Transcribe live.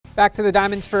Back to the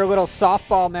Diamonds for a little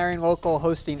softball. Marion local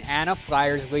hosting Anna.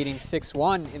 Flyers leading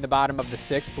 6-1 in the bottom of the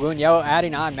sixth. Blue and yellow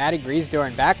adding on. Maddie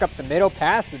Griesdorf back up the middle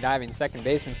past the diving second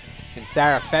baseman. And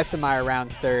Sarah Fessemeyer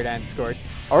rounds third and scores.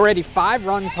 Already 5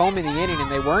 runs home in the inning, and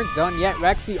they weren't done yet.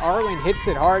 Lexi Arling hits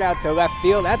it hard out to left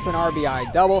field. That's an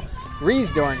RBI double.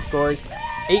 Griesdorf scores.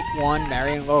 8-1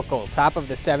 Marion local. Top of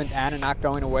the 7th, Anna not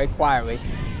going away quietly.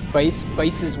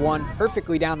 Places one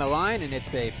perfectly down the line, and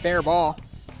it's a fair ball.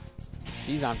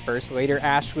 She's on first. Later,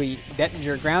 Ashley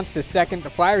Dettinger grounds to second. The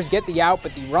Flyers get the out,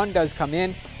 but the run does come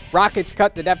in. Rockets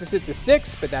cut the deficit to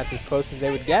 6, but that's as close as they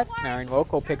would get. Marion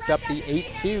local picks up the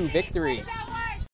 8-2 victory.